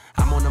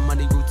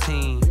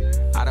team.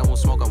 I don't want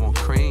smoke, I want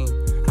cream.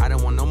 I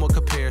don't want no more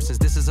comparisons,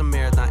 this is a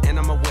marathon. And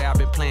I'm aware I've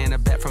been playing a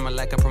bet from a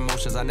lack of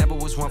promotions. I never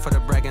was one for the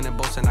bragging and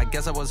boasting. I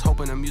guess I was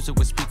hoping the music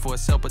would speak for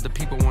itself, but the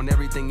people want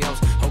everything else.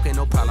 Okay,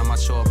 no problem, I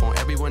show up on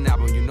every one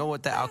album. You know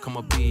what the outcome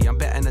will be. I'm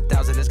betting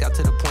 1,000, it's got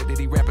to the point that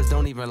these rappers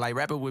don't even like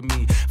rapping with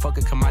me. Fuck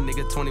it, come my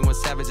nigga 21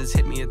 Savage just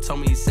hit me and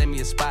told me he sent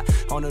me a spot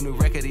on a new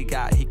record he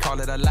got. He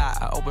called it a lie.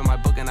 I opened my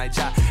book and I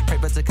jot. Pray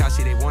for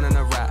Takashi, they wanting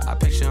a rap. I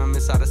picture him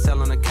inside a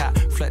cell on a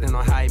cot, reflecting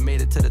on how he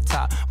made it to the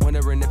top,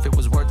 wondering if it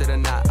was worth it or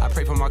not. I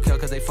pray for Markel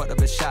cause they fucked up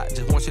his shot.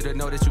 Just want you to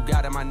know that you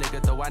got it, my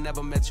nigga. Though I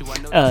never met you, I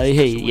know.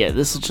 Hey, yeah,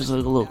 this is just a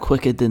little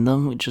quick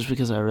addendum, just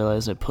because I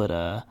realized I put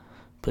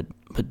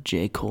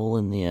J. Cole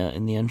in the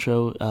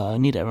intro. I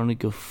need everyone to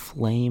go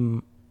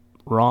flame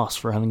Ross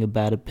for having a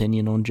bad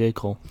opinion on J.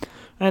 Cole.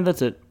 Alright,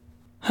 that's it.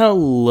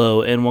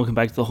 Hello, and welcome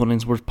back to the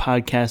Holding Sports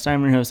Podcast.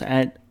 I'm your host,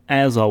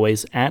 as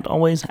always,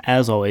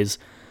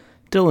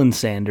 Dylan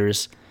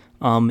Sanders.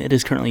 It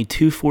is currently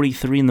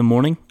 2:43 in the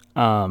morning.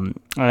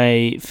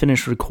 I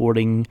finished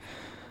recording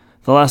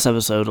the last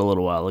episode a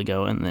little while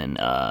ago, and then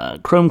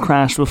Chrome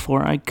crashed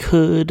before I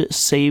could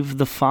save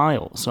the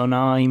file. So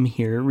now I'm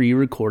here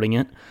re-recording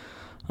it.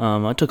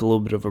 I took a little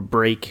bit of a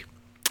break,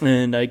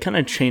 and I kind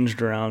of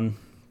changed around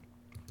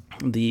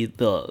the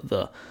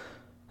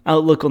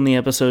outlook on the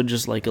episode,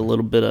 just like a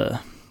little bit of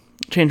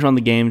change around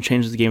the game,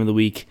 change the game of the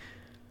week,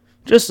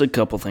 just a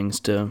couple things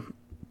to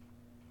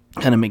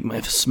kind of make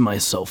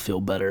myself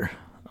feel better.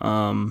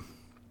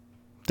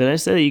 Did I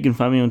say that you can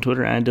find me on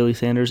Twitter at Dilly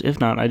Sanders? If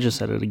not, I just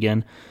said it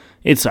again.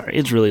 It's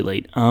really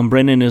late.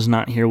 Brendan is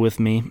not here with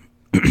me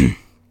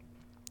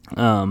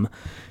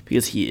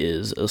because he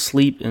is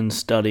asleep and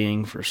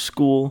studying for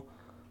school.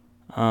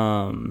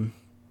 Yeah,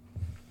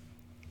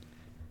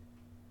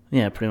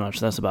 pretty much.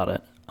 That's about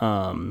it.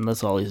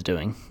 That's all he's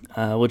doing.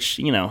 Which,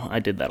 I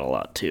did that a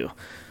lot too.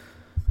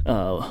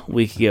 A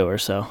week ago or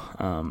so.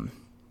 So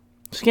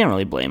can't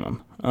really blame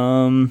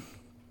him.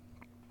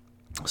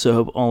 So I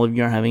hope all of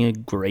you are having a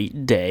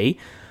great day.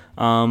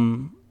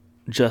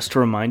 Just to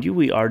remind you,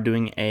 we are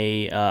doing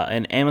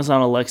an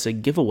Amazon Alexa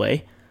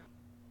giveaway.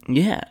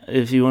 Yeah,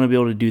 if you want to be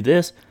able to do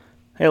this,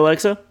 hey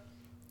Alexa,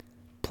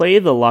 play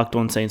the Locked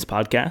On Saints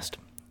podcast.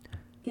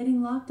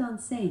 Getting Locked On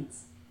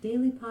Saints,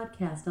 daily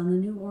podcast on the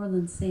New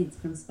Orleans Saints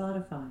from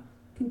Spotify.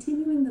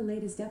 Continuing the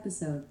latest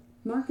episode,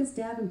 Marcus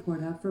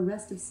Davenport out for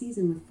rest of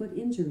season with foot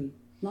injury.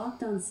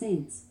 Locked On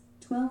Saints,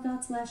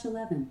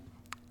 12.11.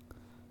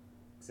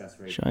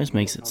 She always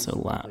makes it so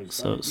loud,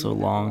 so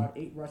long.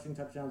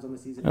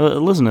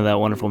 Listen to that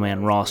wonderful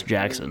man, Ross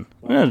Jackson.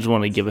 I just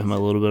want to give him a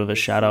little bit of a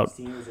shout out.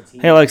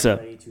 Hey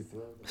Alexa,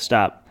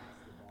 stop.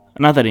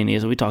 Not that he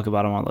needs it. We talk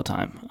about him all the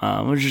time.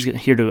 I'm just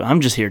here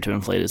to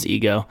inflate his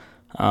ego.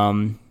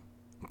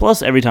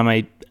 Plus, every time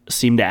I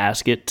seem to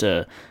ask it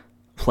to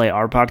play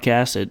our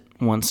podcast, it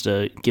wants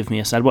to give me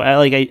a sideboard.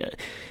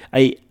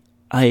 I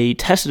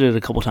tested it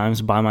a couple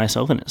times by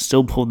myself, and it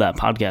still pulled that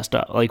podcast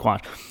up.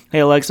 Watch. Hey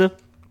Alexa,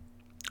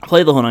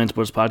 play the Whole Nine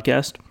Sports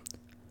podcast.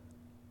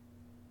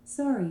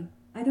 Sorry,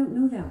 I don't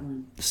know that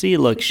one. See,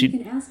 look, but you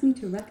can ask me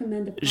to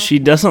recommend a podcast. She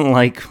doesn't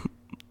like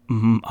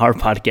our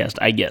podcast,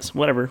 I guess.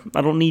 Whatever.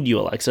 I don't need you,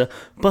 Alexa.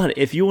 But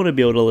if you want to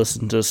be able to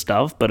listen to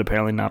stuff, but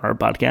apparently not our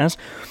podcast,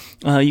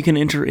 you can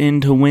enter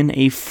in to win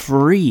a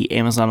free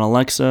Amazon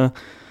Alexa.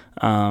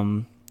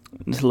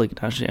 Look,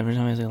 every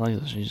time I say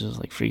Alexa, she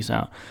just freaks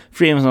out.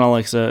 Free Amazon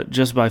Alexa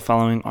just by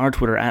following our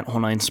Twitter at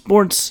Whole Nine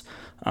Sports.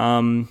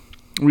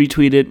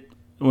 Retweet it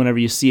whenever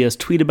you see us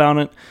tweet about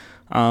it.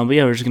 But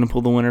yeah, we're just going to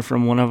pull the winner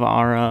from one of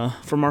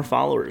our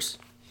followers.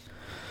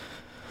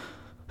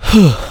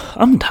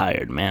 I'm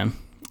tired, man.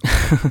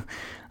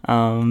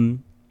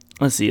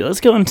 Let's see. Let's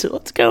go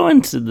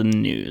into the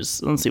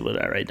news. Let's see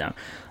what I write down.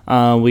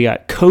 We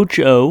got Coach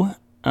O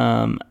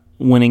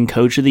winning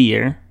Coach of the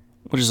Year,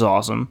 which is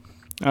awesome.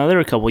 There were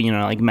a couple,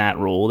 like Matt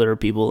Rule. There were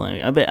people.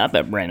 I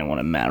bet Brandon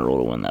wanted Matt Rule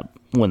to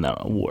win that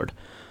award.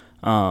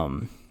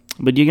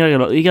 But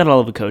you got all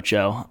of a Coach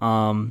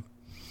O.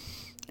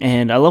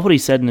 And I love what he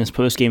said in his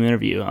post-game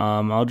interview.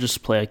 I'll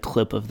just play a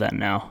clip of that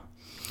now.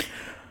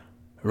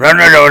 Doing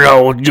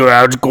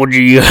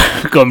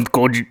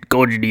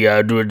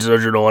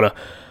such an order.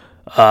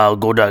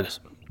 Go Tigers.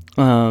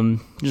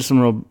 Just some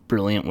real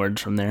brilliant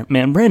words from there.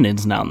 Man,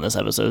 Brandon's not in this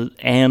episode,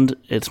 and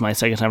it's my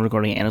second time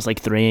recording, and it's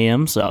 3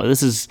 a.m., so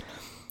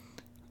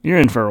you're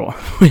in for a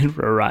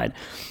ride.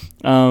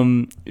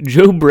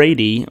 Joe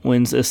Brady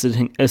wins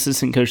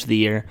Assistant Coach of the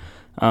Year,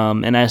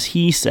 and as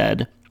he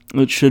said,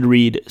 it should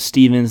read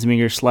Steven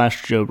Ensminger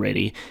 / Joe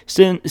Brady.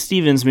 Steven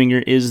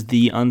Ensminger is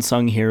the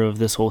unsung hero of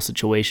this whole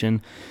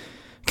situation.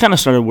 Kind of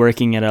started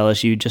working at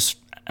LSU just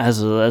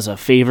as a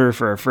favor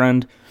for a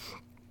friend.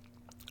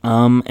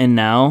 And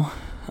now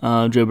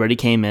Joe Brady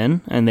came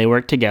in, and they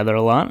worked together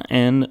a lot,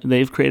 and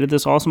they've created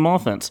this awesome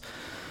offense.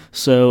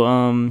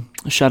 So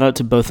shout out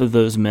to both of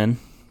those men.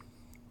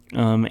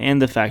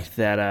 And the fact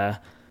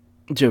that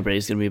Joe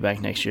Brady's going to be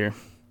back next year.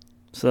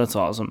 So that's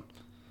awesome.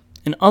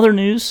 In other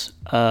news,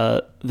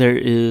 there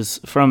is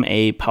from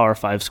a Power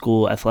 5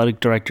 school athletic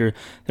director,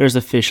 there's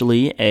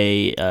officially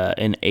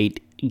an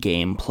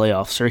game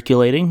playoff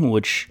circulating,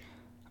 which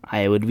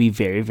I would be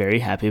very, very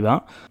happy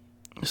about.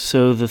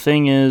 So the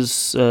thing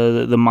is,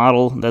 the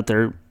model that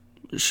they're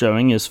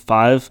showing is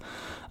five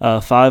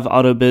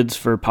auto bids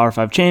for Power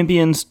 5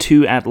 champions,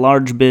 2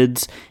 at-large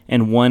bids,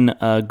 and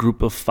 1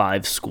 group of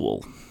 5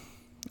 school.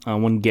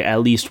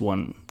 At least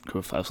one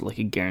group of 5, so like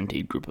a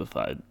guaranteed group of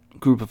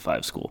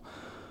 5 school.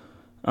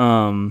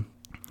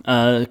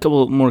 A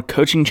couple more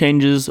coaching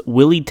changes.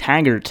 Willie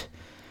Taggart,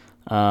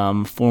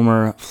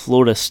 former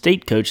Florida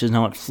State coach, is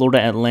now at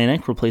Florida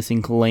Atlantic,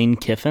 replacing Lane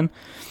Kiffin.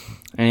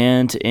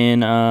 And in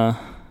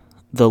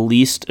the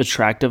least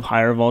attractive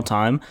hire of all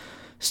time,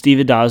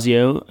 Steve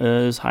Adazio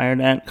is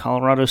hired at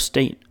Colorado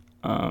State.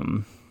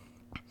 Shout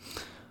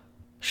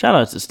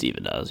out to Steve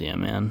Adazio,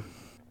 man.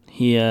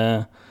 He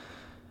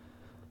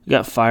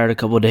got fired a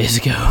couple of days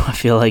ago. I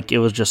feel like it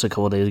was just a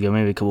couple of days ago,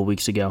 maybe a couple of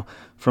weeks ago,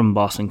 from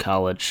Boston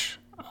College.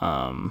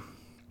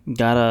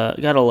 Gotta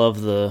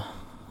love the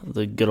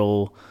good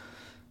old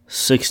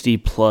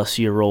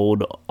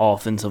 60-plus-year-old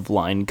offensive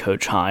line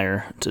coach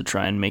hire to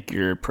try and make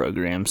your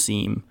program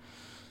seem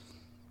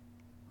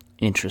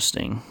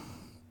interesting.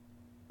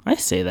 I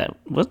say that.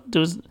 What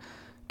does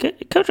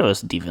Coach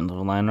was defensive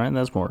line, right?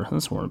 That's more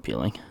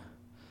appealing.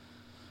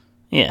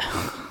 Yeah,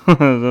 I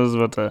was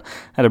about to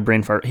had a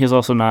brain fart. He's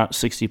also not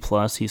 60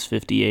 plus. He's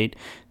 58.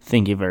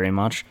 Thank you very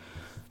much.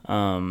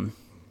 Yeah.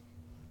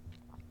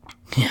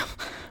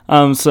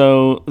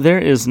 So there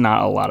is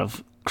not a lot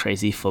of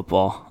crazy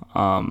football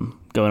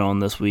going on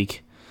this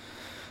week.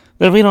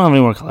 We don't have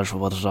any more college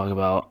football to talk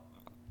about.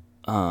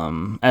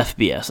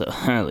 FBS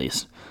at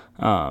least.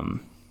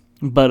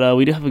 But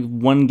we do have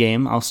one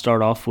game. I'll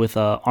start off with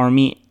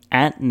Army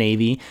at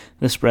Navy.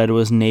 The spread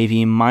was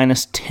Navy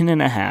minus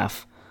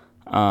 10.5.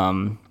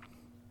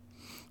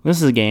 This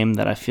is a game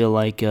that I feel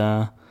like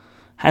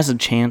has a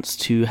chance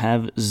to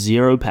have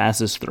 0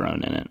 passes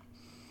thrown in it.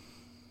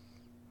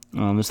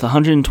 It's the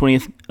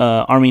 120th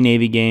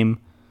Army-Navy game.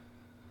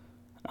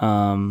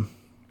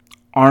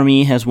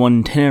 Army has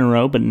won 10 in a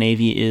row, but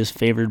Navy is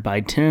favored by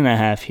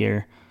 10.5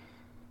 here.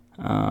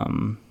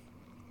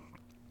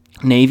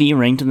 Navy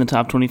ranked in the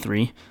top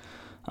 23.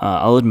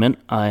 I'll admit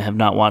I have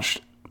not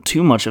watched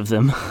too much of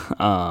them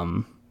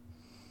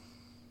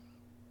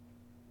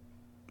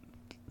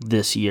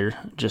this year,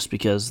 just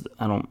because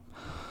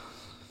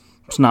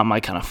it's not my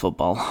kind of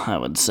football, I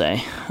would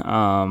say.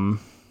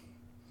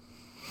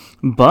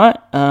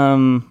 But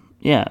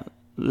yeah,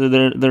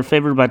 they're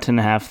favored by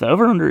 10.5. The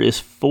over/under is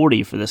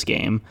 40 for this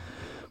game,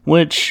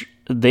 which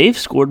they've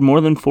scored more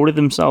than 40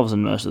 themselves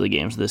in most of the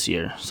games this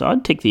year. So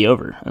I'd take the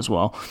over as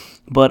well.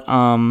 But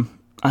I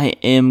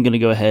am gonna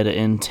go ahead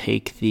and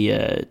take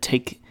the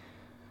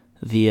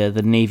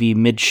Navy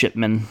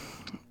midshipmen,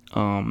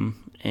 and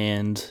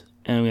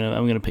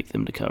I'm gonna pick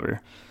them to cover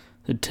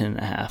the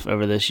 10.5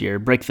 over this year.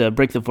 Break the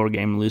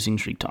 4-game losing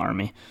streak to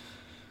Army.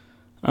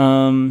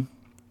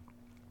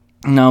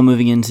 Now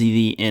moving into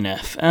the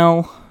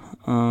NFL.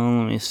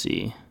 Let me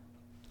see.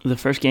 The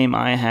first game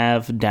I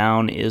have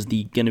down is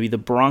going to be the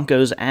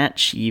Broncos at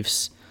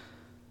Chiefs,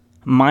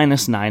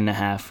 minus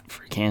 9.5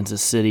 for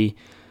Kansas City.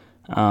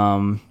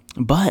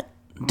 But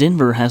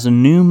Denver has a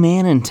new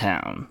man in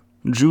town.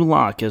 Drew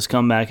Lock has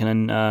come back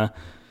and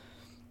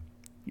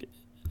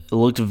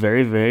looked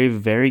very, very,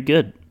 very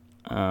good.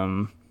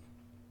 I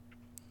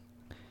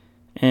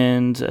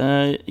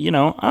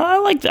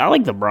like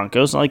the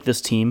Broncos. I like this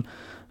team.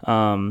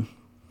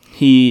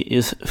 He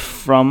is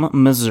from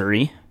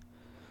Missouri.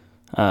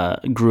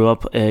 Grew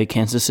up a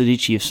Kansas City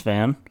Chiefs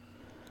fan.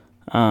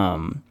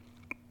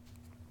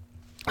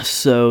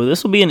 So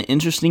this will be an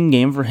interesting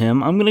game for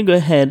him. I'm gonna go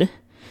ahead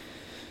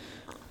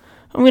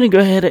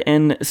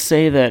and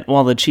say that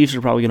while the Chiefs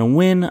are probably gonna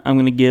win, I'm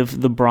gonna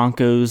give the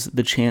Broncos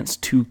the chance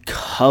to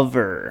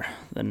cover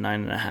the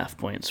 9.5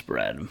 point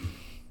spread.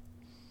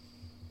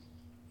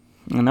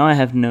 And now I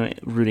have no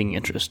rooting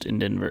interest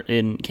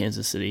in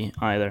Kansas City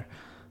either,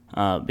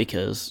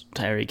 because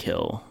Tyreek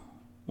Hill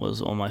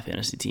was on my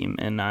fantasy team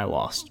and I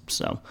lost.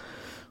 So,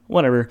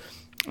 whatever.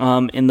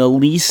 In the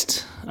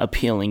least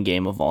appealing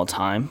game of all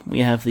time, we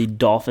have the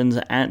Dolphins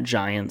at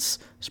Giants.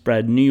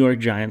 Spread New York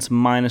Giants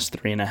minus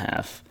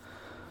 3.5.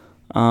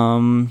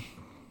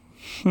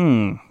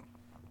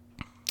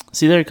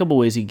 See, there are a couple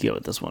ways you can go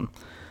with this one.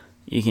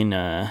 You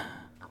can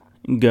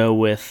go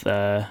with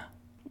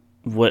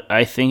what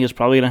I think is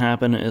probably going to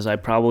happen is I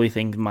probably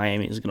think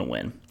Miami is going to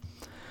win.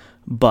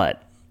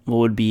 But what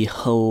would be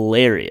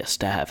hilarious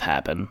to have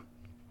happen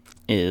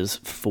is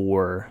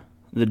for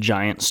the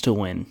Giants to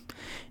win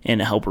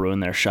and help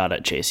ruin their shot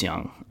at Chase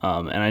Young.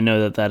 And I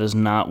know that is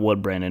not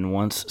what Brandon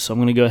wants, so I'm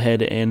going to go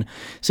ahead and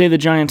say the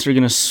Giants are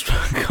going to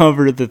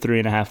cover the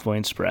 3.5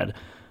 point spread.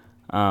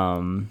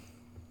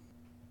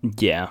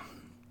 Yeah.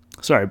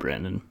 Sorry,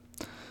 Brandon.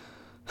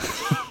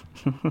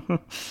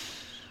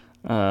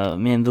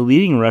 Man, the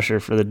leading rusher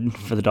for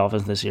the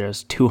Dolphins this year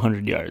is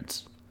 200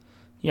 yards.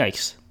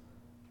 Yikes.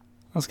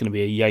 That's going to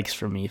be a yikes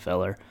for me,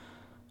 feller.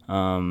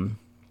 I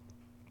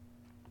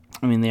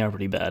mean, they are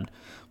pretty bad.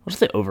 What's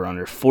the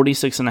over-under?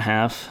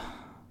 46.5?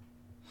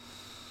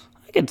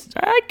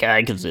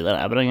 I could see that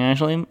happening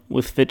actually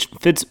with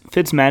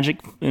Fitz Magic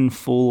in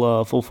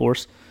full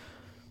force.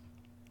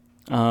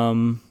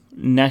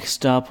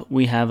 Next up,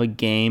 we have a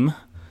game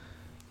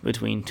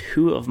between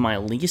two of my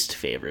least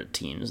favorite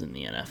teams in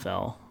the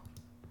NFL.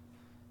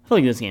 I feel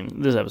like this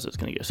episode's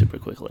going to go super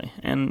quickly.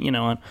 And you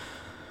know what?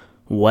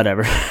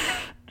 Whatever.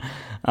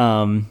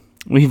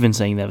 We've been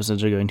saying the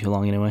episodes are going too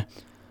long anyway.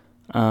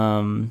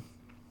 The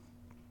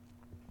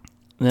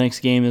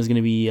next game is going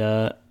to be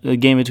a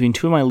game between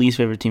two of my least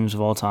favorite teams of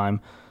all time.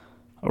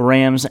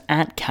 Rams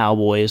at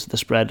Cowboys. The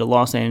spread to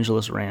Los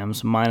Angeles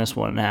Rams,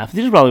 -1.5.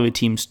 These are probably the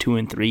teams 2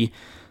 and 3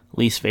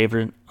 least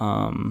favorite.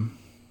 I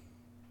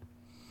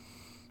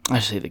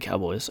should say the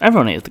Cowboys.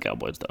 Everyone hates the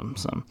Cowboys, though.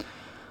 So,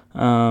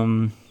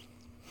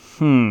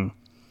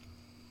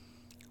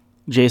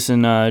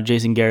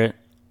 Jason Garrett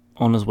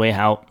on his way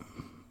out,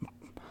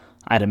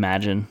 I'd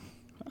imagine.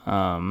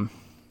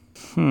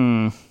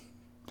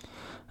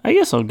 I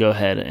guess I'll go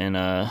ahead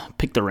and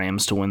pick the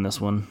Rams to win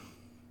this one.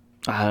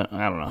 I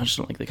don't know. I just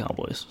don't like the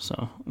Cowboys,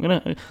 so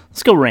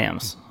let's go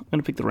Rams. I'm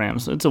gonna pick the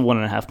Rams. It's a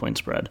 1.5 point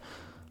spread.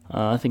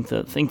 I think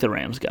the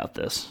Rams got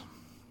this.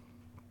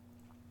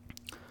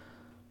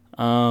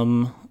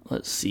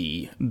 Let's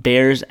see.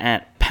 Bears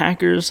at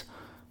Packers.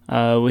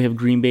 We have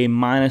Green Bay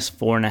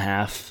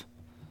 -4.5.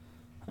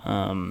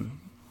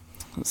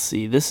 Let's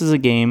see. This is a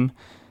game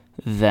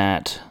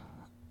that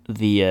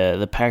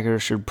the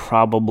Packers should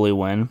probably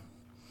win.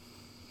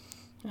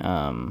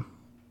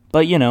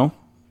 But you know,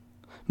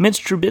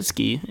 Mitch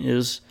Trubisky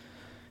is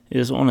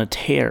on a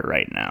tear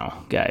right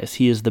now, guys.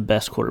 He is the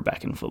best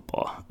quarterback in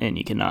football, and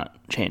you cannot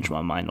change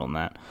my mind on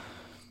that.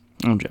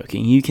 I'm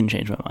joking. You can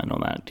change my mind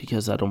on that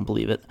because I don't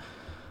believe it.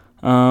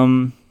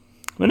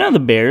 But now the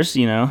Bears,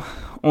 you know,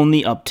 on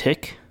the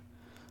uptick,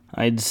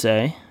 I'd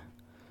say.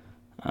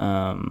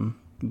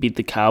 Beat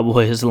the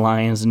Cowboys,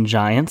 Lions, and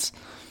Giants.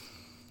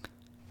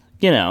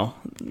 You know,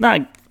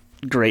 not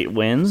great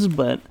wins,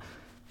 but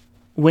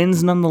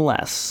wins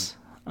nonetheless.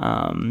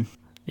 Before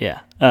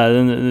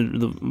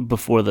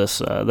this,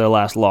 their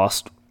last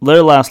loss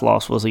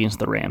was against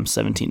the Rams,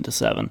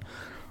 17-7.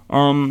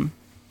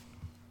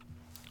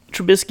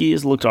 Trubisky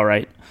has looked all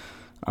right,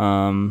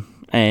 and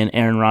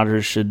Aaron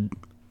Rodgers should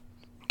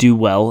do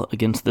well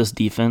against this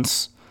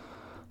defense.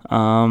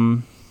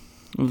 The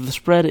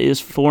spread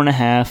is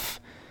 4.5.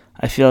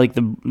 I feel like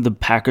the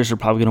Packers are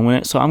probably going to win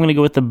it, so I'm going to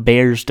go with the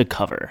Bears to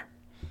cover.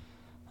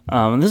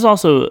 And this is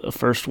also a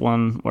first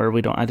one where I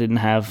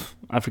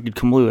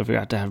completely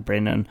forgot to have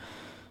Brandon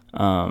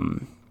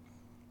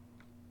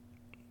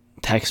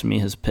text me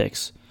his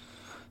picks.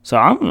 So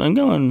I'm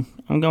going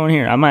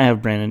here. I might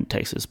have Brandon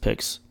text his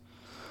picks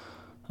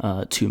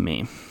to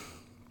me.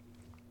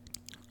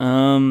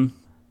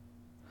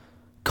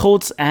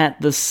 Colts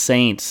at the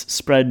Saints.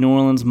 Spread New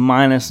Orleans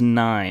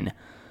 -9.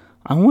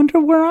 I wonder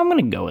where I'm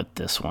going to go with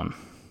this one.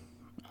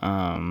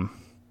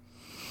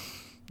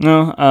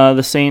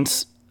 The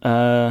Saints,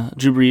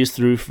 Drew Brees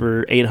threw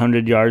for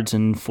 800 yards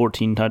and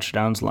 14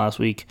 touchdowns last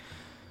week.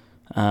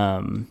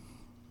 And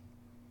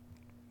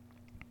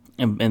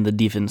the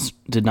defense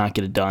did not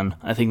get it done.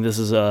 I think this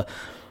is a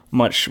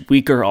much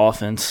weaker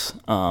offense,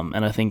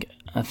 and I think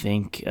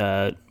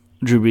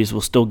Drew Brees will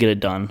still get it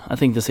done. I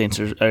think the Saints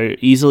are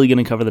easily going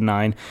to cover the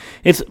 9.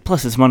 It's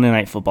Monday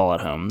Night Football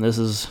at home. This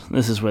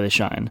is where they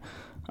shine.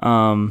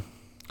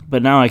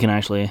 But now I can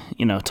actually,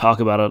 talk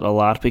about it a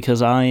lot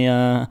because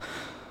I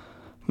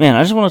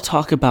just want to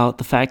talk about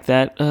the fact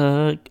that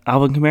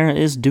Alvin Kamara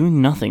is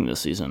doing nothing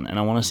this season, and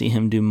I want to see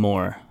him do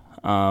more.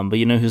 But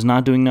you know who's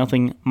not doing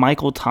nothing?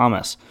 Michael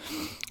Thomas.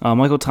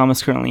 Michael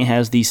Thomas currently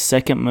has the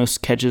second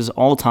most catches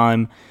all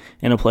time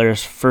in a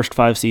player's first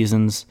 5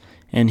 seasons,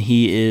 and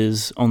he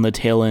is on the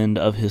tail end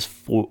of his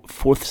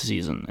fourth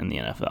season in the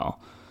NFL.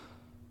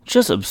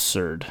 Just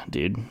absurd,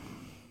 dude.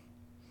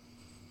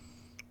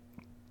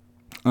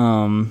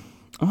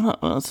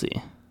 Let's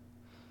see.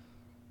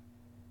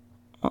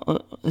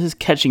 His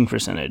catching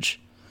percentage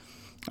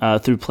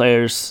through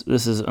players.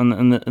 This is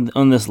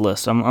on this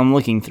list. I'm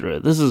looking through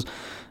it. This is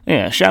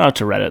shout out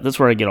to Reddit. That's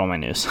where I get all my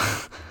news.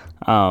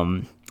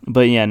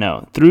 But yeah,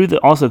 no. Through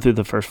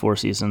the first 4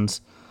 seasons,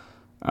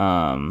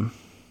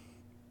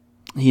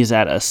 he's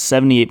at a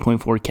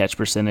 78.4 catch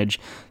percentage.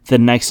 The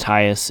next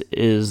highest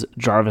is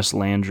Jarvis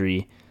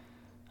Landry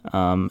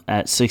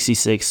at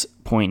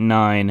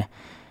 66.9,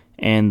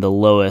 and the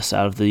lowest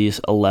out of these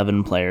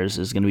 11 players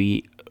is going to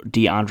be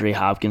DeAndre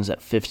Hopkins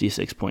at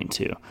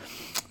 56.2.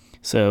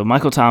 So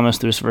Michael Thomas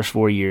through his first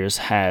 4 years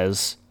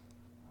has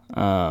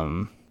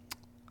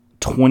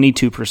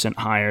 22%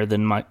 higher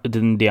than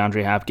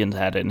DeAndre Hopkins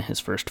had in his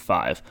first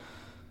 5.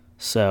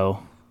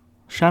 So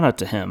shout out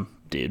to him,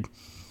 dude.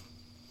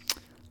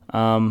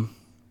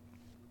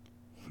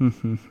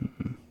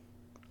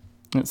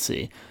 Let's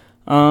see.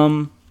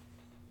 The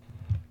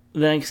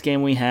next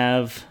game we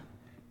have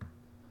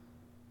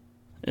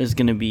is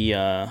going to be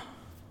on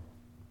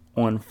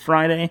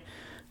Friday.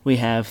 We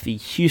have the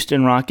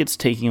Houston Rockets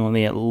taking on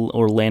the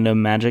Orlando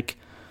Magic.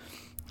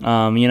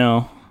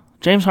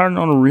 James Harden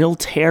on a real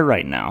tear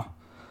right now.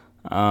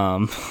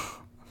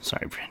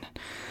 Sorry, Brandon.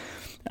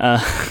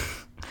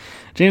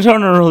 James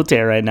Harden on a real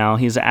tear right now.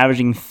 He's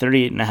averaging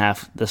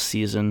 38.5 this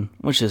season,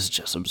 which is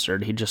just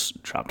absurd. He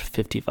just dropped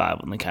 55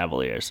 on the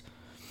Cavaliers.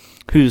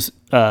 Whose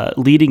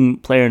leading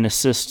player in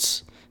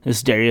assists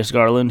is Darius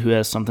Garland, who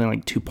has something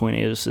like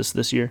 2.8 assists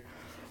this year.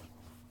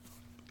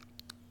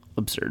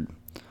 Absurd.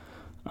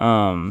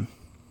 James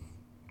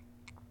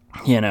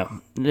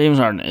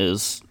Harden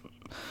is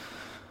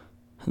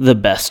the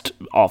best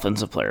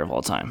offensive player of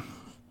all time.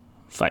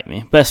 Fight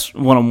me. Best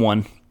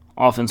one-on-one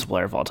offensive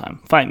player of all time.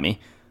 Fight me.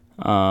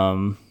 You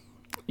can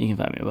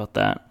fight me about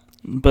that.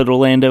 But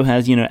Orlando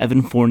has,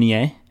 Evan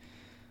Fournier,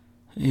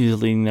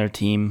 who's leading their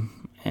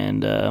team,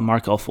 and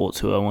Markelle Fultz,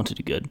 who I want to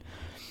do good.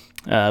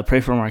 Pray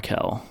for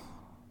Markelle,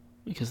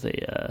 because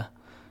they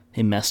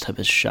messed up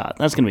his shot.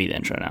 That's going to be the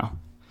intro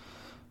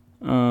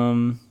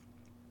now.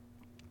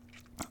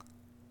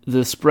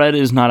 The spread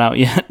is not out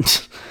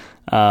yet,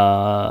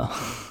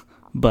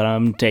 but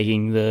I'm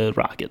taking the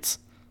Rockets.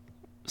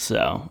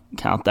 So,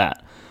 count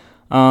that.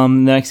 The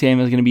next game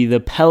is going to be the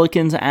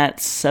Pelicans at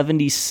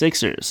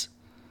 76ers.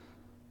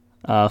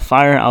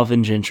 Fire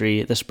Alvin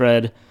Gentry. The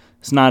spread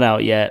is not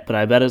out yet, but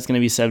I bet it's going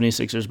to be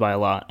 76ers by a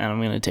lot, and I'm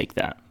going to take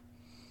that.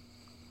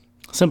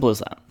 Simple as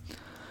that.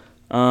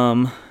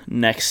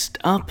 Next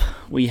up,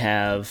 we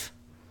have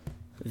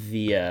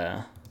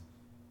the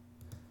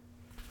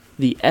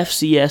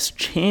FCS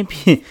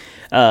champion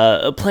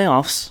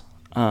playoffs.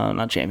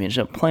 Not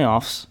championship,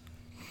 playoffs.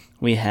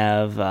 We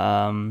have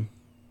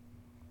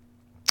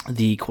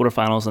the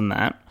quarterfinals in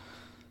that,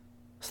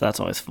 so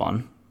that's always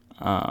fun.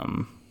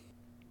 The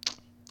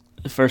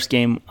first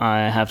game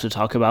I have to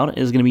talk about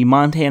is going to be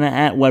Montana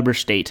at Weber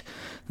State.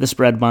 The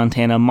spread,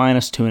 Montana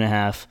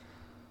 -2.5.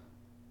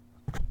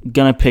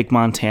 Gonna pick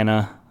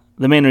Montana.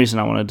 The main reason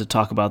I wanted to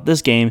talk about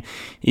this game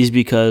is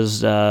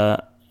because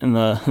in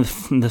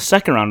the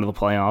second round of the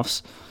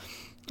playoffs,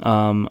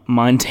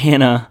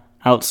 Montana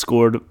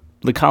outscored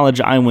the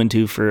college I went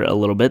to for a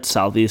little bit,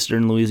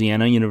 Southeastern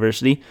Louisiana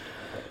University,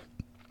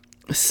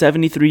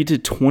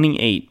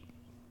 73-28.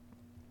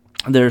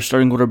 Their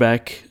starting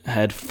quarterback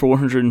had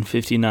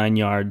 459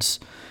 yards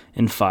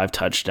and 5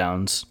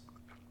 touchdowns.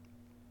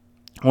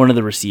 One of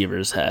the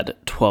receivers had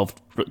 12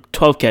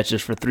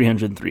 catches for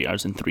 303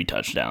 yards and 3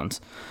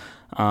 touchdowns.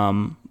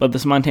 But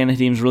this Montana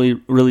team is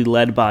really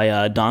led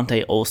by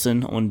Dante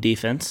Olson on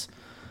defense,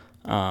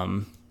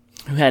 who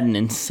had an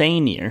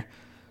insane year.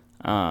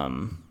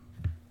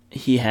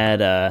 He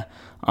had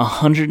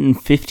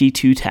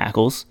 152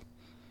 tackles.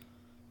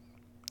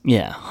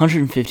 Yeah,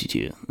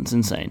 152. That's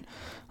insane.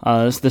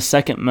 It's the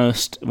second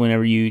most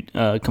whenever you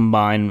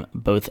combine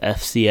both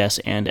FCS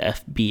and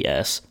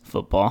FBS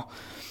football.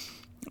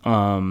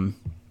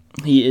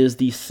 He is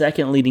the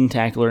second leading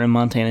tackler in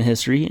Montana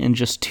history in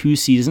just 2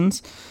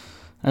 seasons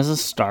as a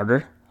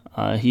starter.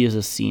 He is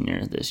a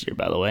senior this year,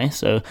 by the way,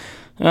 so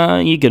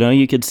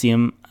you could see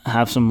him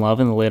have some love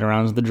in the later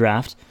rounds of the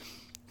draft.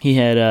 He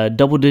had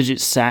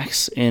double-digit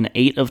sacks in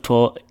 8 of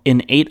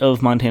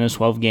Montana's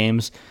 12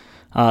 games,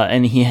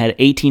 and he had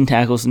 18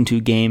 tackles in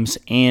 2 games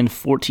and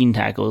 14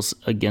 tackles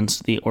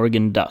against the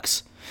Oregon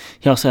Ducks.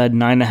 He also had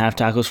 9.5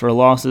 tackles for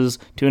losses,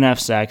 2.5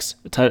 sacks,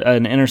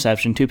 an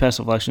interception, 2 pass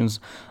deflections,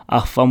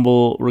 a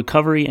fumble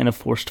recovery, and a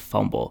forced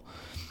fumble.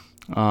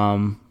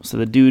 So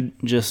the dude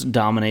just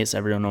dominates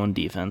everyone on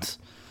defense.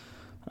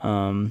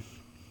 Next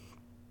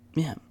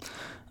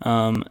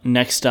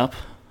up,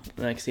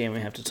 the next game we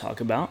have to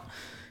talk about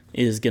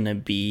is going to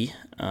be...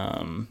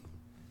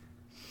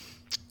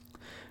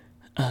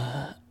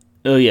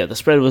 the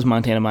spread was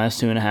Montana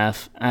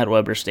 -2.5 at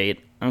Weber State.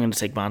 I'm going to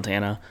take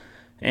Montana.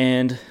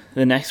 And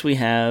the next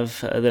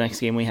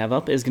game we have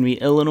up is going to be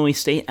Illinois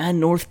State at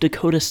North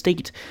Dakota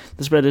State.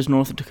 The spread is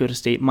North Dakota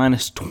State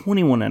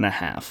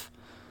 -21.5.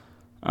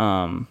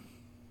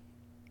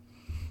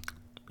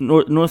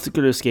 North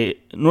Dakota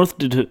State.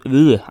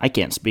 I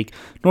can't speak.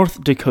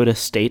 North Dakota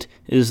State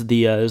is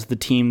the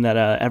team that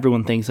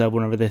everyone thinks of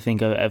whenever they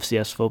think of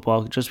FCS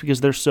football, just because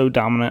they're so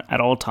dominant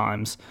at all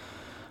times.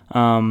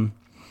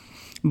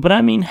 But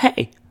I mean,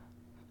 hey,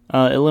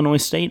 Illinois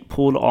State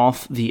pulled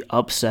off the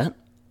upset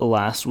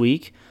last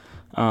week,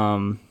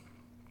 and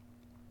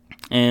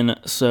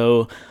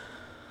so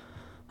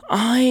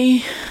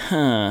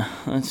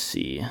let's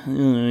see,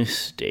 Illinois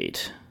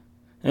State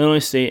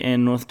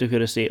and North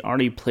Dakota State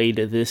already played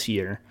this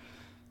year,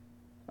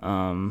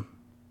 and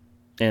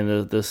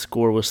the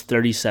score was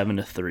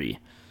 37-3.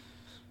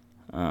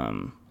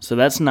 So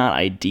that's not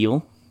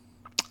ideal,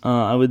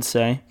 I would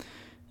say,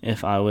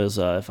 if I was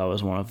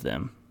one of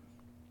them.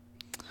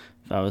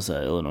 If I was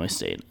Illinois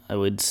State, I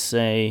would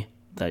say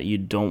that you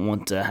don't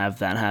want to have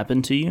that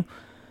happen to you,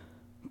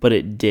 but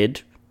it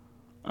did.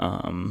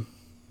 But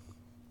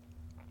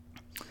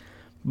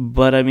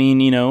I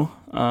mean,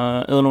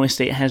 Illinois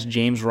State has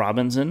James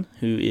Robinson,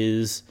 who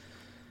is,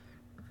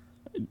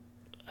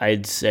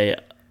 I'd say,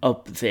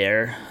 up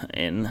there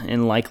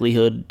in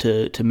likelihood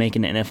to make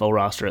an NFL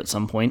roster at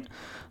some point.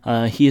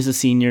 He is a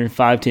senior,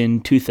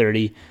 5'10",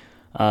 230.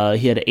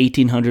 He had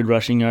 1,800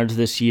 rushing yards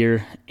this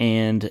year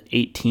and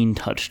 18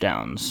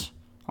 touchdowns,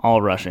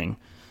 all rushing.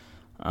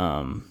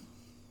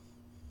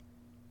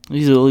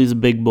 He's a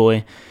big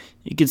boy.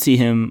 You could see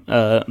him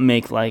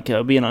make be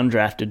an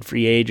undrafted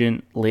free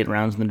agent late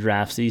rounds in the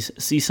draft.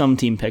 See some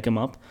team pick him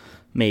up,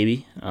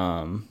 maybe.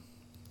 That's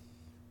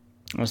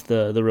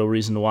the real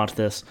reason to watch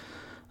this.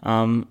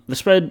 The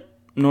spread,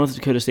 North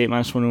Dakota State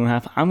minus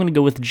 21.5. I'm going to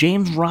go with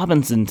James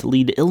Robinson to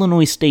lead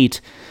Illinois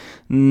State.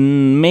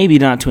 Maybe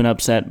not to an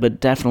upset,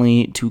 but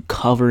definitely to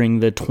covering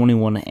the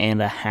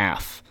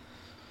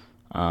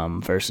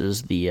 21.5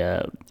 versus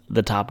the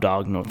top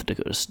dog, North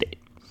Dakota State.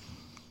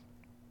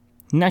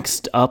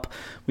 Next up,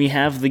 we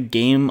have the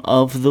game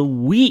of the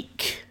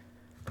week.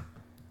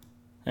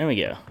 There we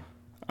go.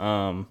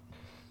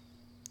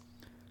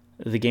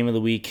 The game of the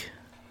week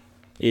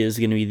is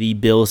going to be the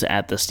Bills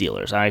at the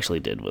Steelers. I actually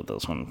did with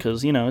this one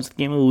because, it's the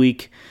game of the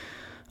week.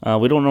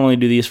 We don't normally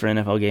do these for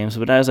NFL games,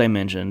 but as I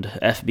mentioned,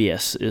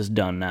 FBS is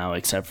done now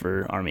except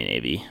for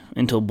Army-Navy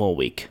until bowl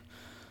week.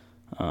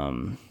 So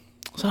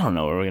I don't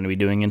know what we're going to be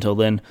doing until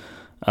then.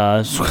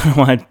 So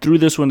I threw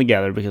this one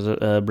together because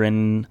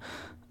Brandon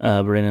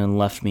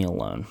left me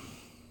alone.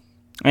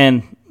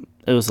 And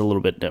it was a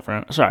little bit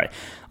different. Sorry.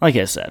 Like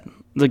I said,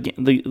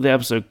 the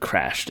episode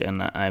crashed,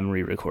 and I'm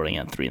re-recording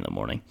at 3 in the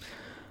morning.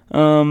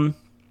 Bills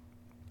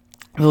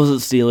at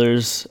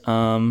Steelers.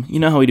 You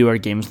know how we do our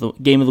game of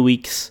the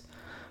weeks.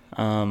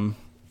 I'm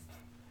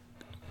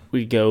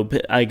going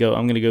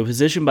to go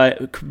position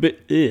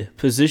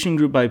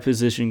group by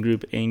position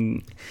group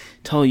and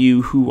tell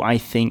you who I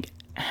think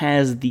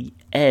has the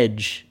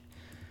edge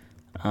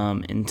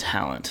in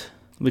talent.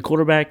 The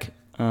quarterback,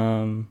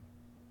 I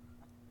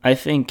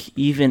think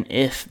even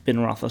if Ben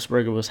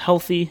Roethlisberger was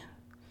healthy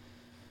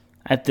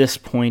at this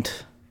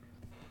point,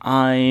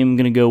 I'm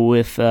going to go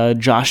with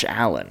Josh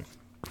Allen.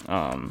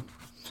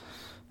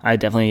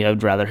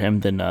 I'd rather him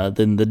than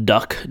the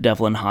Duck,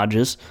 Devlin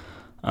Hodges.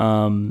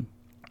 Josh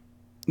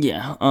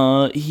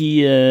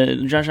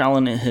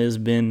Allen has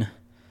been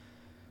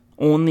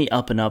on the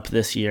up and up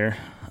this year.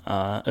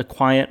 A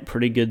quiet,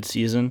 pretty good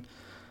season.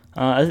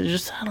 I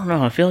don't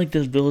know. I feel like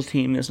this Bills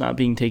team is not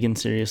being taken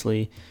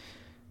seriously,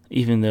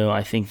 even though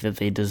I think that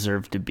they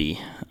deserve to be.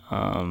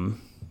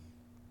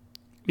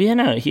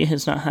 He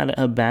has not had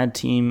a bad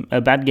season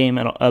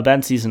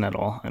at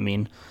all. I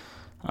mean,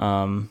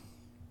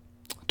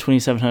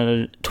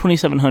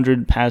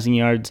 2,700 passing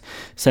yards,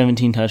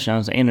 17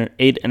 touchdowns,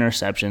 8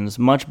 interceptions,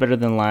 much better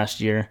than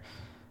last year.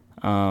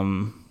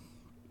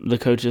 The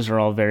coaches are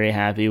all very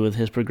happy with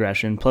his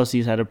progression. Plus,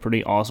 he's had a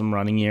pretty awesome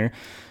running year.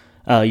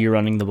 You're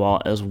running the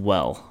ball as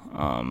well.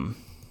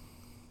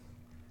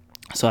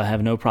 So I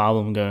have no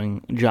problem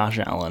going Josh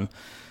Allen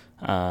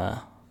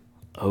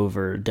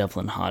over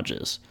Devlin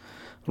Hodges.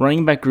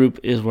 Running back group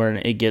is where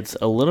it gets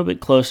a little bit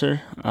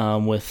closer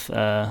with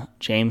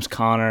James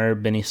Conner,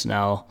 Benny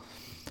Snell,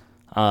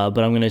 but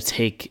I'm going to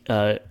take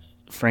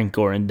Frank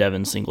Gore and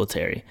Devin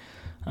Singletary.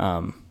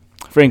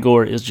 Frank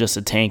Gore is just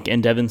a tank,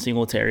 and Devin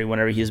Singletary,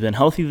 whenever he's been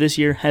healthy this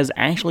year, has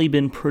actually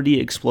been pretty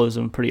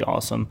explosive, pretty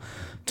awesome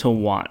to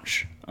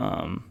watch,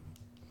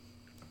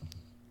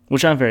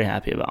 which I'm very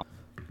happy about.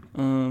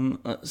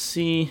 Let's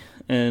see,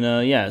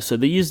 and so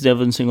they use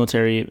Devin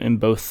Singletary in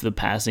both the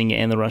passing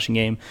and the rushing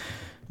game,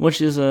 which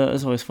is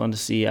always fun to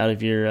see out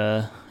of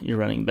your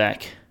running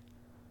back.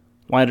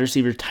 Wide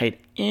receiver, tight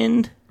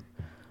end.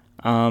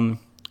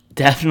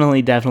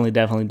 Definitely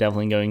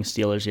going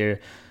Steelers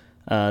here.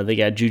 They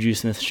got Juju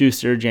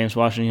Smith-Schuster, James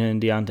Washington,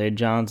 Deontay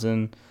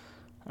Johnson.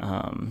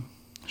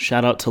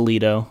 Shout out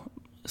Toledo.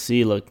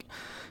 See, look,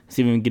 it's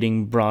even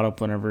getting brought up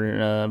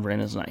whenever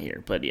Brandon's not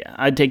here. But yeah,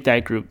 I'd take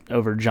that group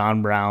over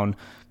John Brown,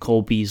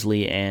 Cole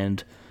Beasley,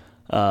 and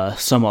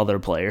some other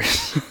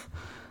players.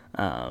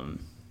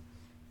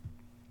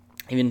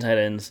 Even tight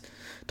ends.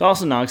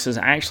 Dawson Knox has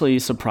actually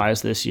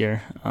surprised this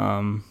year.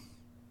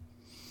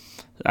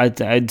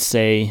 I'd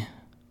say,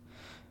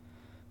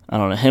 I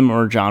don't know, him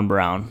or John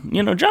Brown.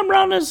 John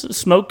Brown is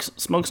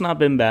Smoke's not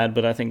been bad,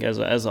 but I think as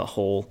a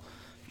whole,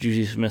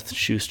 Juju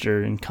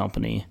Smith-Schuster and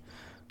company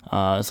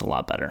is a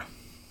lot better.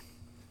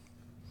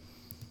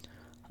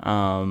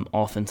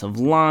 Offensive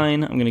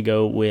line, I'm going to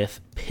go with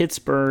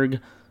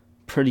Pittsburgh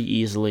pretty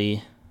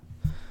easily.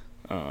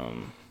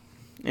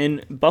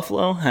 And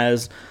Buffalo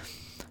has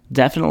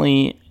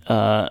definitely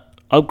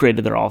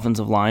upgraded their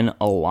offensive line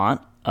a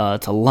lot.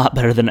 It's a lot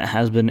better than it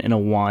has been in a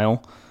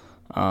while.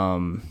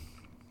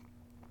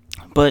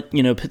 But,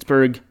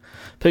 Pittsburgh,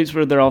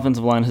 their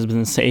offensive line has been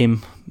the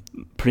same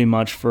pretty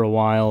much for a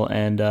while,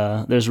 and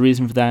there's a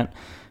reason for that.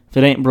 If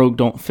it ain't broke,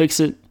 don't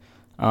fix it.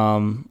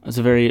 It's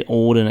a very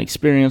old and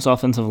experienced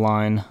offensive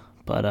line,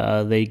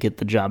 but they get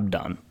the job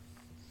done.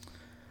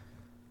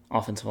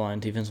 Offensive line,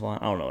 defensive line,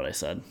 I don't know what I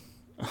said.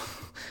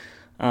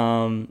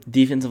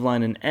 Defensive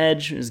line and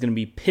edge is going to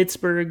be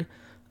Pittsburgh.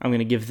 I'm going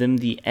to give them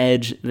the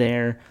edge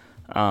there.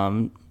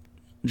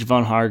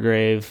 Javon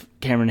Hargrave,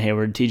 Cameron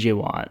Hayward, TJ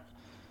Watt,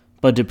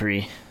 Bud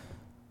Dupree.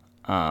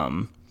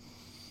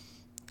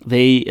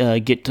 They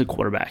get to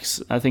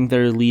quarterbacks. I think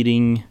they're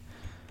leading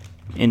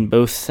in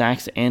both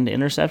sacks and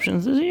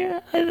interceptions this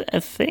year. I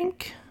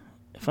think,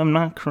 if I'm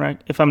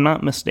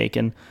not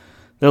mistaken,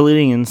 they're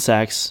leading in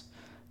sacks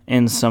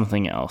and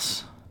something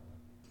else.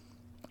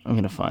 I'm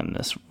going to find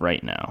this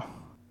right now.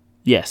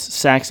 Yes,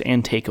 sacks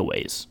and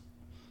takeaways.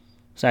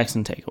 Sacks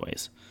and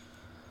takeaways.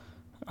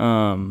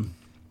 So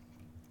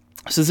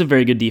this is a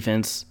very good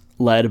defense,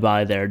 led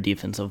by their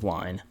defensive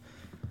line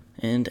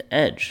and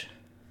edge.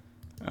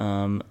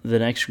 The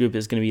next group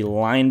is going to be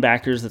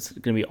linebackers. That's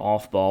going to be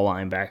off-ball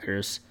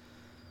linebackers.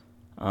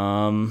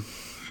 I'm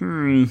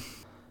going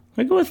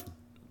to go with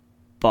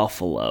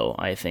Buffalo,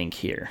 I think,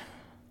 here.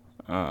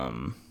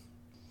 Tremaine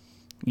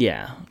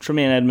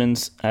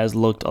Edmonds has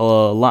looked a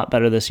lot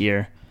better this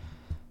year.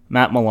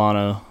 Matt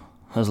Milano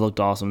has looked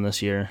awesome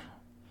this year.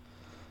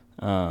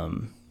 I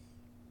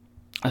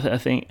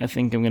think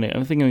I'm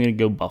gonna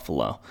go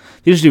Buffalo.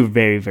 These are two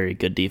very, very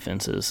good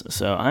defenses,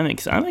 so I'm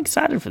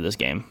excited for this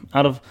game.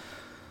 On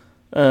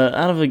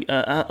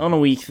a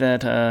week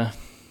that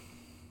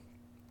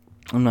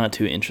I'm not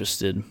too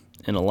interested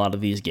in a lot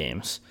of these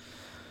games.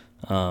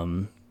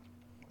 The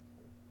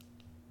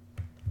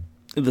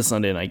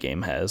Sunday night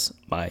game has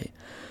my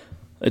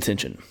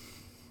attention.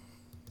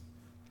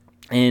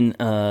 And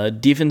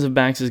defensive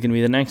backs is going to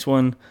be the next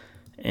one,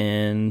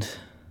 and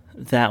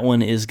that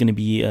one is going to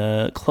be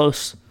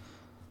close.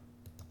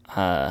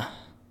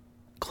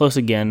 Close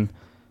again.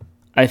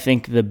 I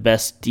think the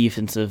best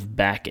defensive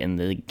back in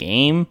the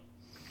game.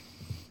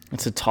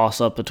 It's a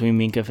toss-up between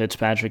Minkah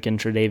Fitzpatrick and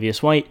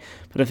Tre'Davious White,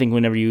 but I think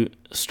whenever you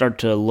start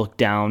to look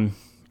down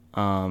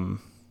at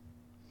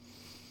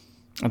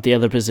the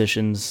other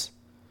positions,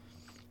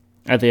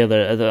 at the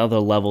other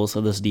levels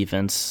of this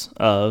defense,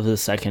 of the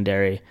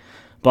secondary,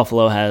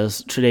 Buffalo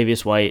has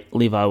Tre'Davious White,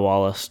 Levi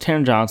Wallace,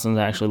 Taron Johnson's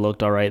actually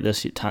looked all right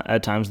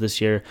at times this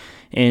year,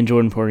 and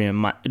Jordan Poyer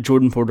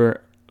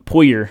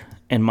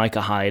and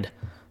Micah Hyde,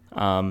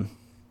 and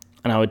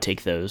I would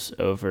take those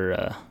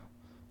over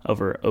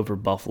over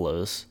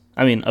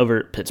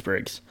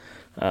Pittsburgh's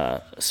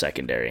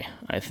secondary.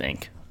 I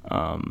think.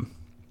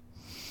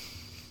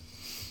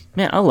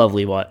 Man, I love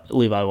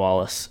Levi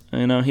Wallace.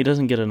 He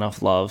doesn't get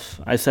enough love.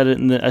 I said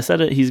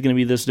it. He's going to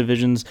be this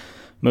division's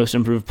most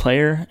improved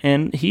player,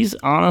 and he's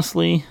up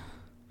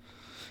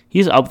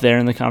there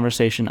in the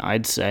conversation,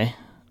 I'd say.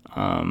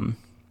 And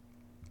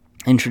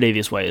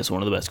Tre'Davious White is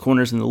one of the best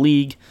corners in the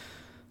league,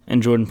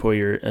 and Jordan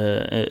Poyer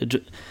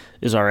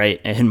is all right,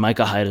 and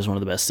Micah Hyde is one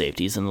of the best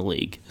safeties in the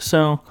league.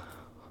 So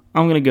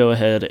I'm going to go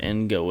ahead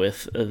and go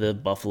with the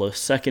Buffalo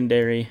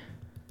secondary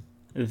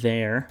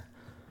there.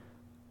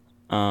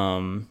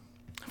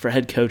 For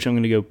head coach, I'm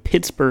going to go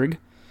Pittsburgh.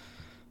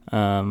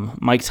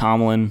 Mike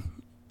Tomlin.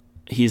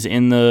 He's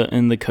in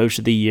the Coach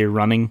of the Year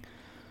running,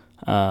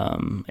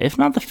 if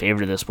not the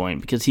favorite at this point,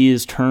 because he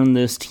has turned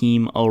this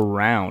team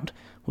around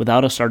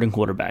without a starting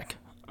quarterback.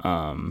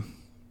 Like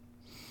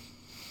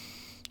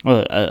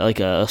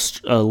a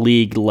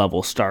league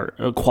level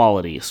a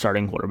quality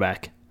starting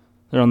quarterback.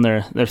 They're on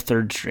their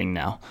third string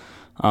now,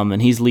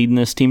 and he's leading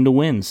this team to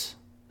wins.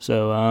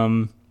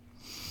 So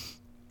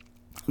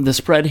the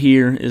spread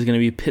here is going to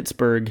be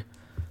Pittsburgh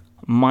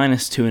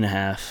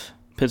 -2.5.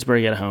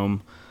 Pittsburgh at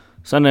home.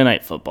 Sunday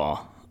Night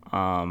Football.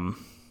 The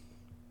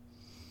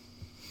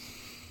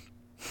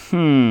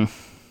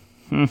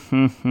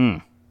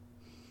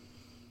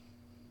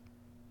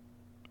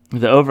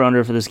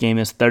over-under for this game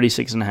is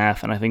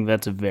 36.5, and I think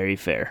that's very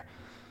fair.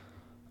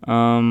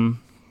 I'm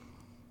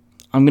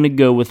going to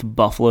go with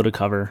Buffalo to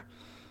cover.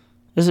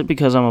 Is it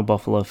because I'm a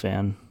Buffalo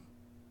fan?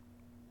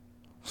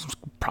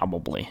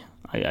 Probably.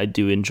 I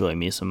do enjoy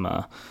me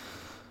some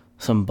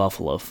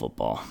Buffalo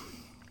football.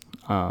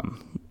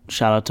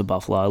 Shout out to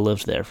Buffalo. I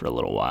lived there for a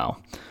little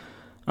while.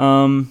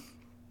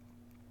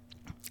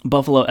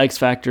 Buffalo X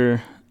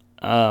Factor.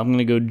 I'm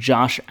gonna go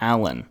Josh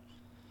Allen.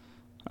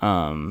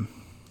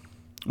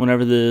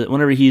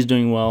 Whenever he's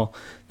doing well,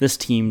 this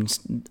team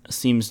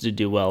seems to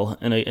do well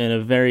in a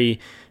very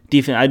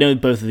defense. I know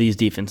both of these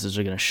defenses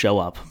are gonna show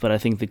up, but I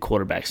think the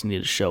quarterbacks need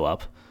to show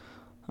up.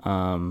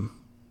 And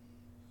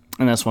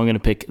that's why I'm gonna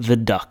pick the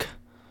Duck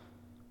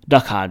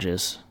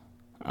Hodges.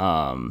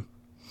 For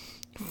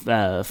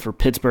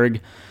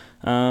Pittsburgh.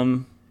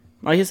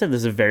 Like I said,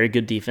 this is a very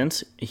good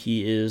defense.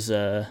 He is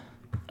a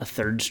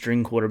third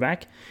string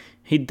quarterback.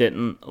 He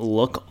hasn't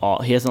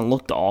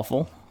looked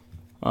awful.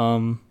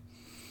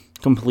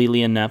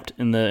 Completely inept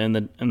in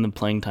the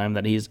playing time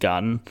that he's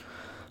gotten.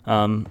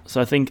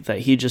 So I think that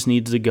he just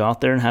needs to go out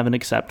there and have an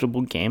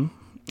acceptable game,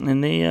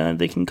 and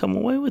they can come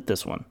away with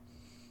this one.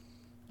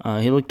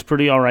 He looked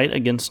pretty all right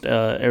against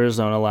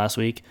Arizona last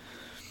week.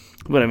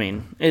 But I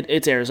mean,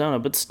 it's Arizona,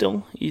 but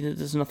still,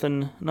 there's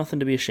nothing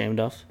to be ashamed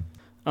of.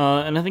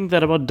 And I think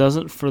that about does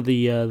it for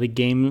the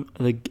game,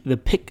 the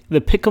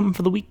pick'em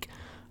for the week.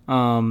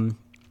 I'm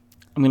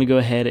gonna go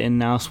ahead and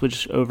now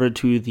switch over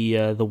to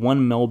the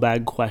one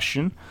mailbag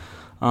question,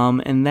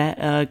 and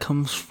that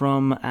comes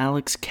from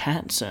Alex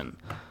Katzen.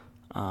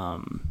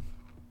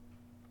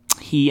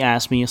 He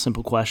asked me a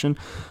simple question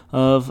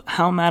of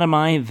how mad am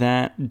I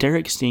that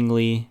Derek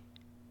Stingley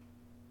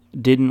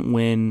didn't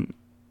win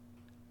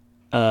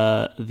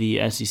the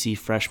SEC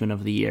Freshman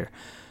of the Year.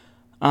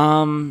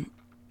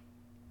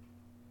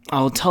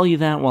 I'll tell you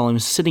that while I'm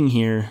sitting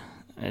here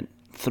at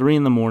 3:20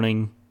 in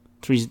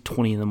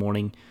the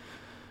morning,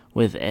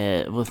 with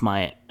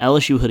my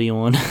LSU hoodie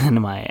on and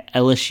my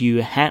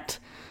LSU hat,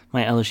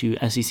 my LSU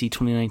SEC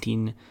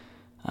 2019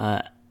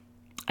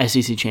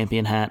 SEC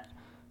champion hat.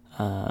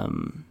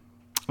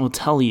 Will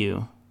tell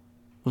you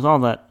with all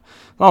that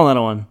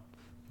on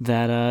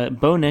that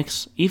Bo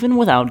Nix, even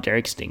without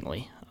Derek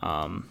Stingley,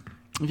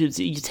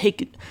 you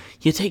take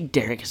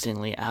Derek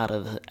Stingley out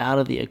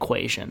of the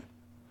equation.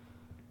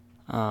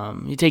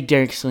 You take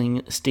Derek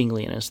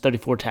Stingley and his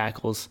 34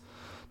 tackles,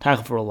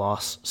 tackle for a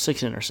loss,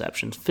 6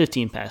 interceptions,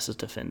 15 passes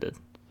defended.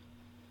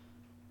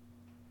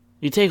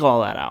 You take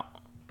all that out,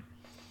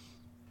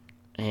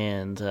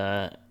 and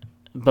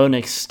Bo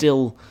Nix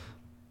still,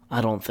 I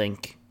don't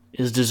think,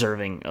 is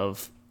deserving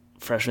of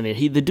freshman of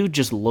the year. The dude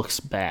just looks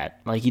bad.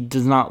 Like, he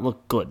does not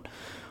look good.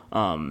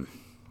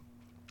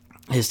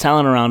 His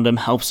talent around him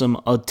helps him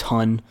a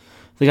ton.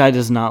 The guy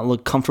does not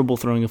look comfortable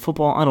throwing a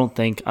football. I don't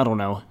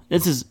know.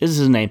 This is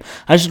his name.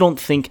 I just don't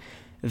think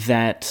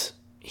that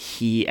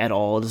he at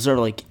all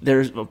deserves. Like,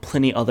 there's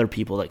plenty other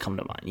people that come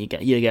to mind. You got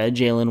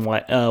Jalen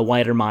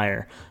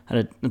Weidermeyer,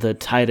 the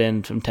tight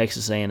end from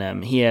Texas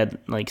A&M. He had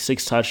like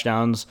 6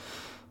 touchdowns,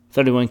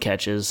 31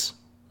 catches.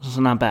 This is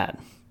not bad.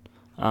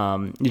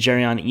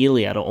 Jerion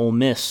Ely out of Ole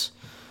Miss.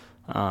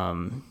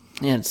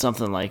 He had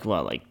something like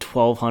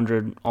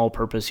 1,200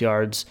 all-purpose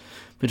yards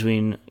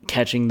between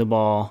catching the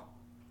ball,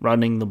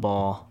 running the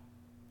ball,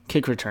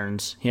 kick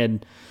returns. He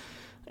had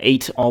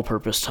 8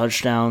 all-purpose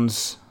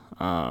touchdowns.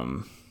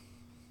 Throw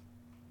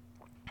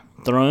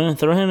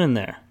him in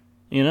there,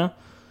 you know.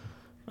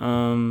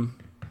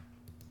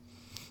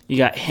 You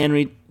got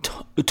Henry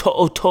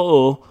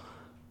To'o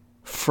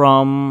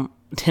from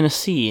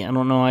Tennessee. I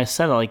don't know why I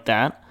said it like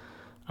that.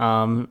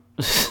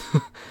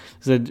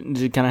 So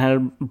kind of had a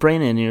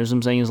brain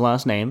aneurysm saying his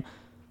last name.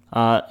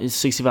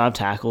 65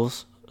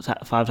 tackles,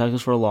 5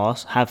 tackles for a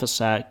loss, half a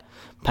sack,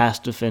 pass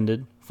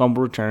defended,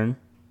 fumble return.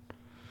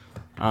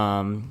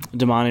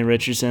 Damani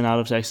Richardson out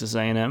of Texas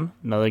A&M,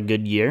 another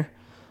good year.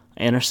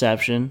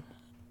 Interception,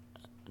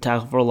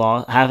 tackle for a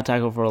loss, half a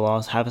tackle for a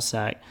loss, half a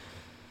sack,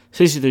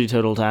 63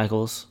 total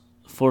tackles,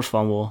 forced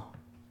fumble.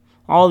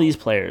 All these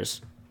players,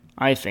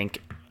 I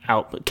think,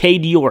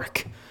 Cade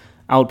York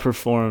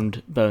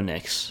outperformed Bo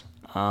Nix.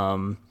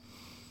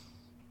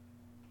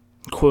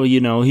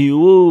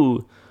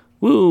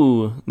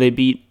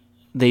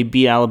 They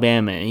beat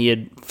Alabama. He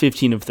had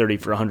 15 of 30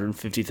 for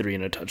 153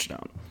 and a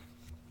touchdown.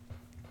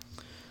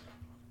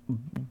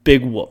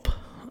 Big whoop.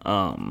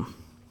 I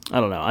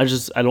don't know. I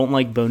don't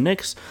like Bo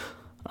Nix.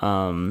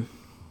 I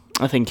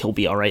think he'll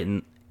be all right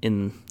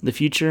in the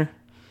future.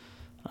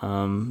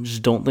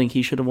 Just don't think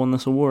he should have won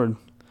this award.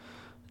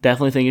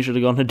 Definitely think he should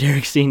have gone to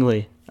Derek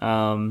Stingley.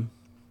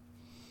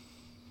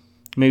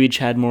 Maybe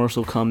Chad Morris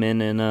will come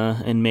in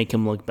and make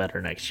him look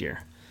better next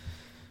year.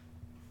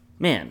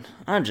 Man,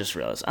 I just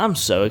realized I'm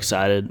so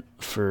excited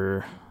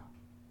for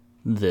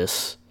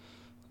this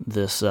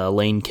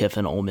Lane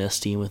Kiffin Ole Miss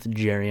team with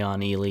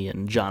Jerion Ely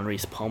and John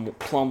Reese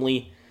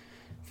Plumlee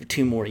for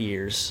 2 more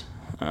years.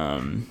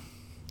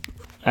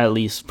 At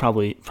least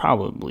probably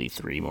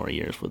 3 more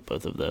years with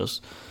both of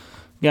those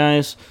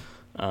guys.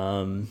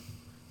 And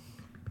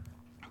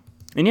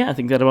yeah, I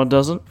think that about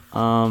does it.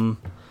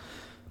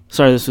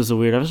 Sorry, this was a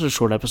weird episode, a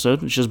short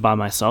episode. It's just by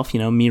myself,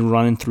 me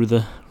running through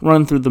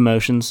the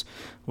motions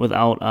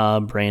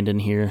without Brandon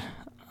here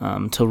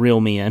to reel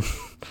me in.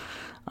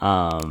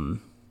 Yeah,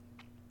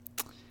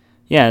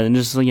 and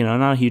just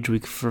not a huge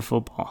week for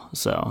football,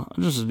 so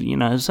just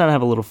just had to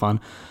have a little fun.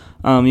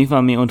 You can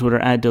find me on Twitter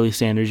at Dilly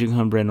Sanders. You can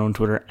find Brandon on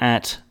Twitter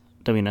at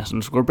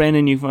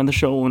WNS_Brandon. You can find the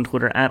show on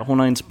Twitter at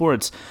Whole9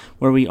 Sports,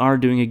 where we are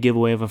doing a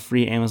giveaway of a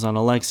free Amazon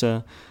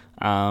Alexa.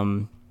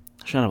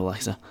 Shut up,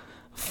 Alexa.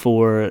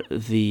 For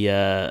the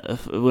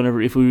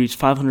if we reach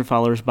 500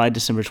 followers by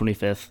December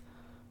 25th,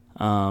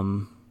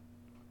 go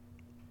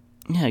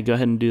ahead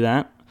and do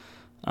that.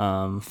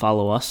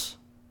 Follow us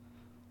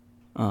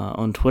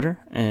on Twitter,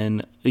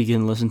 and you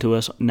can listen to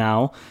us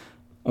now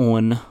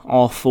on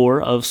all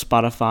 4 of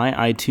Spotify,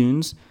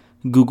 iTunes,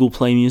 Google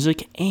Play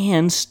Music,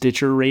 and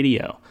Stitcher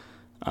Radio.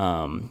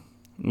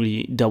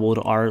 We doubled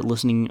our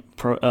listening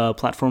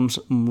platforms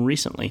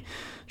recently,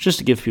 just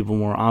to give people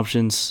more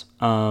options.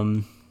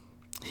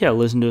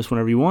 Listen to us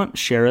whenever you want.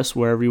 Share us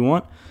wherever you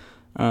want.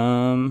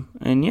 And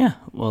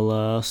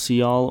we'll see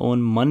y'all on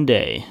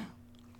Monday.